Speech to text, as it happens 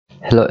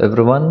Hello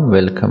everyone,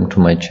 welcome to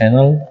my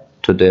channel.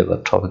 Today our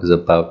topic is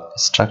about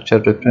structure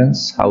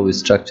reference, how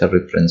structure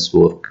reference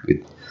work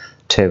with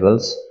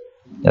tables.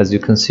 As you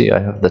can see, I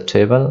have the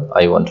table.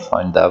 I want to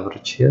find the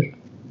average here.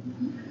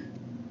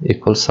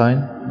 Equal sign,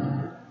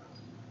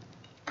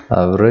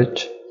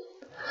 average.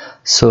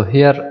 So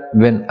here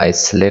when I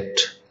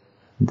select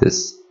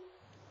this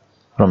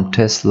from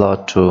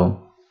Tesla to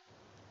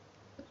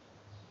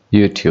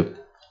YouTube,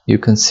 you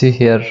can see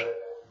here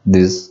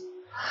this.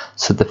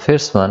 So the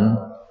first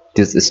one,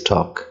 this is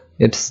stock.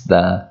 It's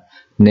the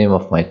name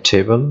of my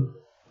table.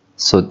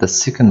 So the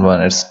second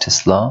one is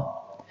Tesla.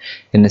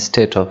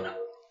 Instead of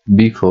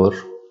B4,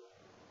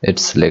 it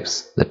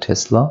selects the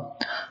Tesla,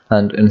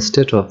 and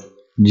instead of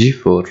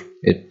G4,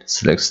 it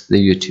selects the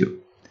YouTube.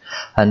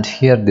 And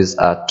here this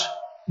at,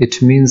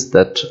 it means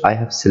that I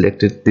have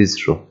selected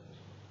this row.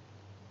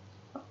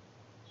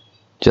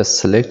 Just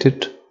select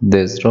it,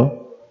 this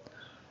row,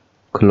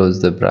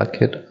 close the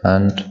bracket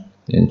and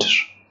enter.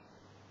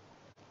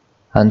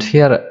 And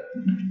here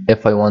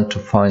if I want to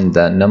find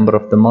the number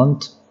of the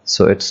month,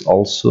 so it's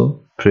also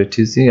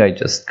pretty easy. I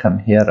just come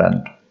here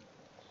and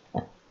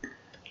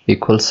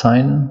equal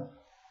sign,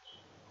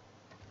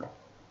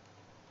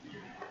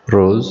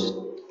 rows,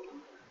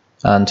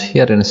 and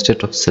here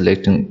instead of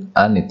selecting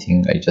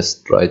anything, I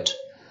just write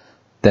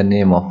the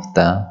name of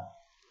the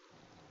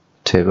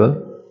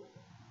table,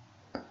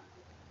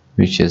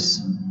 which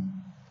is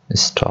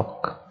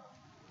stock,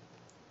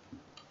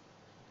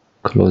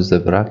 close the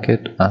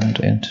bracket and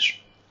enter.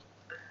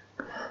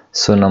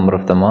 So number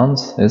of the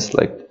months is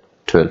like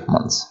 12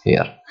 months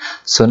here.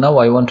 So now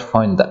I want to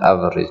find the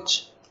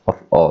average of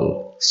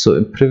all.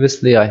 So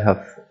previously I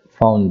have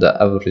found the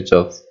average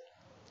of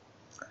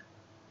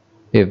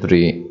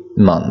every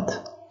month.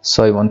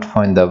 So I want to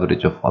find the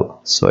average of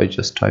all. So I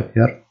just type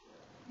here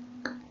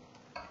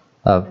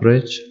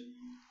average,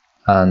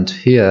 and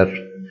here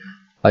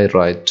I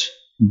write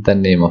the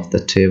name of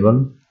the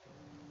table,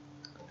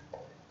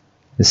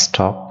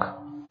 stock.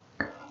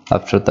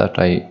 After that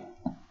I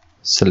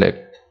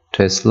select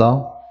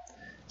Tesla,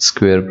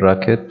 square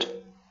bracket,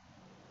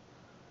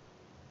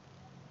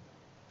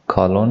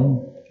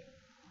 colon,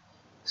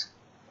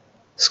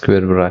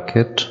 square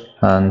bracket,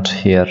 and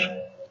here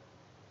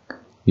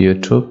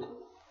YouTube,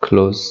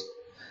 close,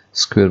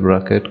 square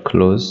bracket,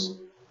 close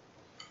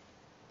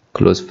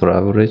for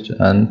average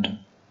and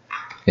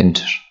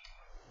enter.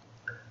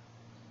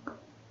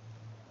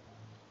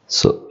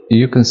 So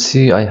you can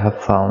see I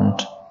have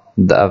found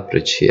the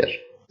average here.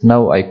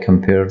 Now I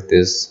compare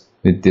this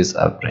with this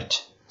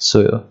average.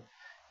 So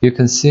you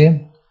can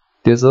see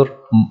these are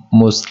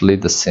mostly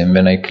the same.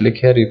 When I click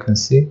here, you can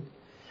see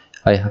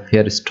I have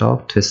here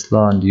stock,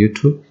 Tesla and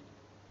YouTube,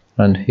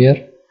 and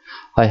here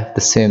I have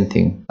the same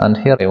thing. And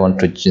here I want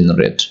to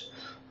generate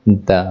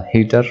the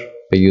header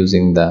by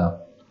using the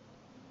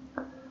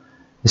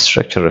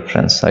structure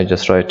reference. I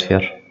just write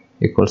here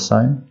equal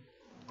sign,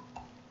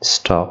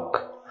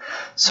 stock.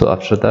 So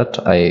after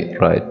that I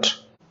write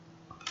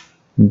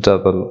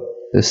double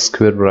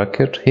square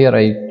bracket. Here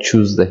I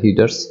choose the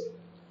headers,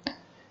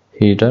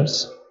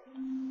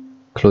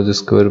 close the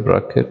square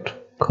bracket,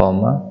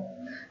 comma,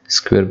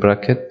 square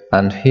bracket,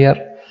 and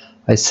here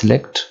I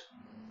select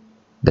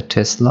the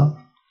Tesla,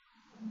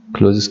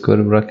 close the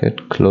square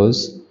bracket,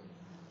 close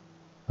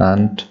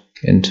and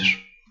enter.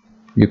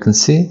 You can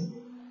see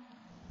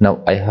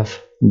now I have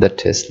the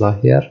Tesla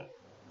here.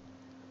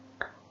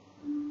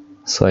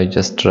 So I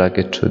just drag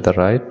it to the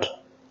right.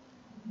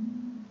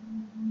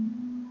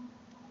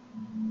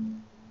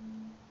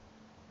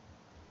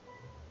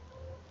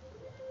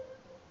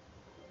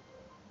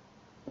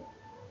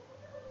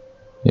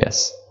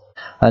 Yes,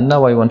 and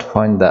now I want to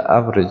find the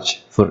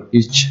average for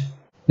each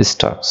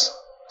stocks.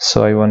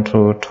 So I want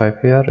to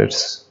type here,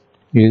 it's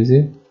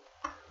easy,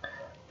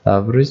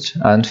 average,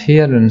 and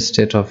here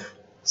instead of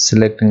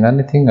selecting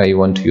anything, I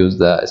want to use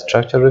the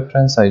structure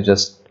reference. I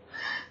just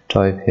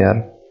type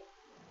here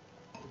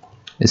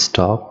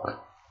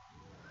stock,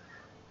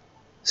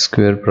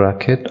 square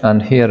bracket, and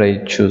here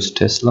I choose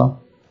Tesla,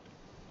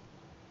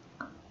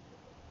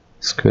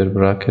 square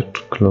bracket,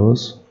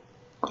 close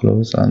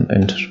and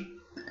enter.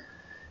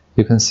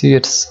 You can see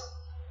it's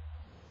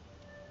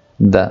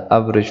the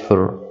average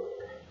for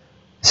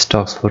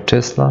stocks for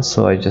Tesla.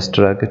 So I just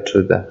drag it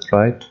to the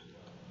right.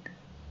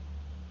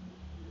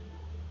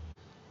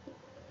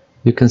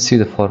 You can see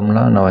the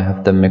formula. Now I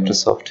have the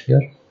Microsoft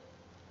here,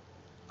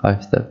 I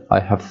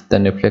have the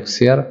Netflix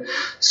here,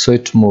 so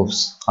it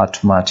moves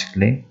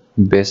automatically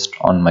based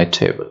on my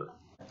table.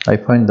 I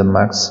find the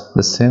max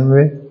the same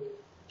way,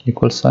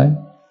 equal sign,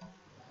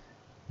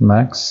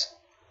 max,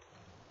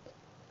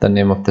 the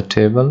name of the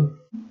table,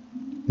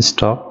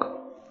 stock,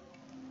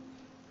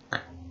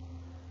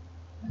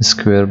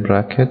 square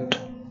bracket,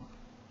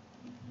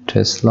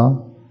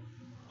 Tesla,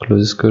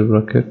 close square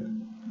bracket,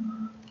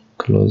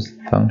 close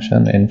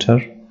function, enter,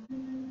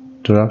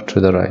 drag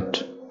to the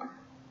right.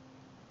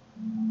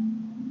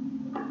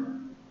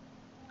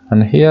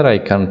 And here I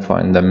can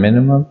find the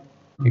minimum,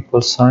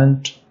 equal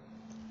sign,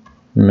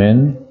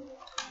 min,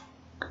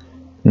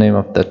 name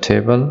of the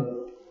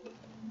table,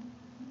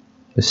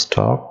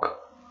 stock,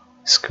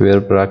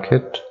 square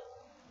bracket,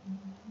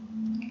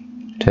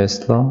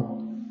 Tesla,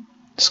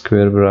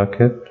 square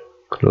bracket,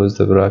 close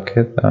the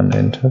bracket and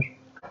enter.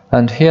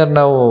 And here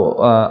now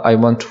I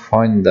want to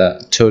find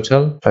the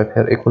total. Type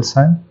here equal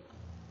sign.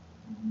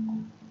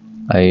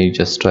 I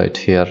just write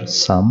here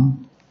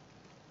sum,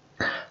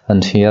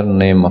 and here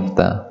name of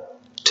the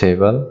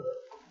table,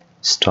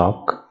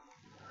 stock.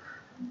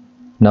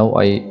 Now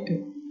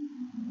I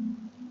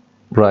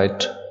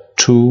write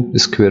 2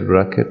 square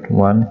bracket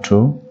 1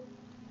 2,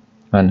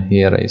 and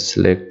here I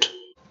select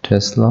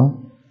Tesla,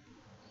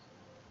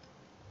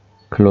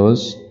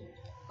 close,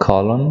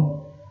 colon,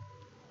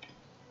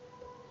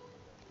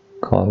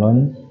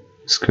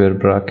 square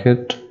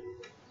bracket,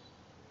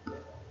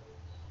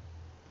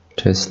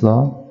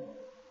 Tesla,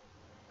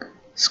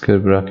 square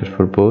bracket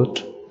for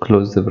both,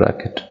 close the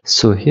bracket.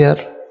 So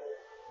here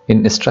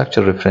in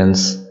structure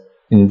reference,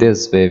 in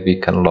this way we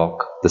can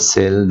lock the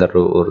cell, the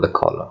row or the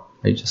column.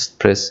 I just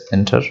press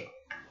enter,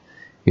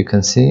 you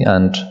can see,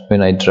 and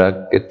when I drag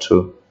it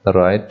to the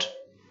right,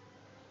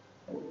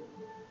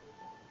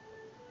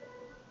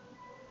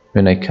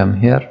 when I come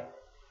here,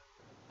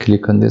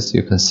 click on this,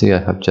 you can see I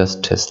have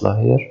just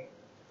Tesla here,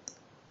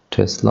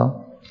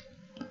 Tesla.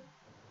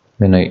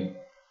 When I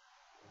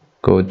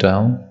go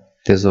down,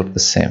 these are the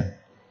same.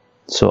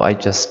 So I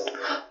just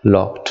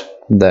locked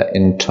the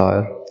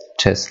entire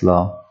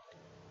Tesla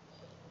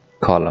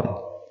column.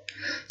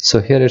 So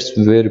here it's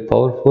very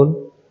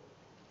powerful,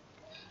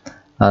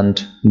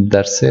 and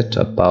that's it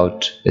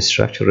about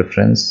structure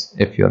reference.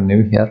 If you're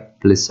new here,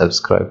 please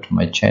subscribe to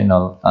my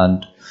channel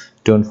and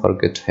don't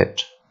forget to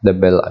hit the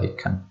bell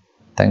icon.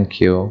 Thank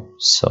you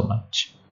so much.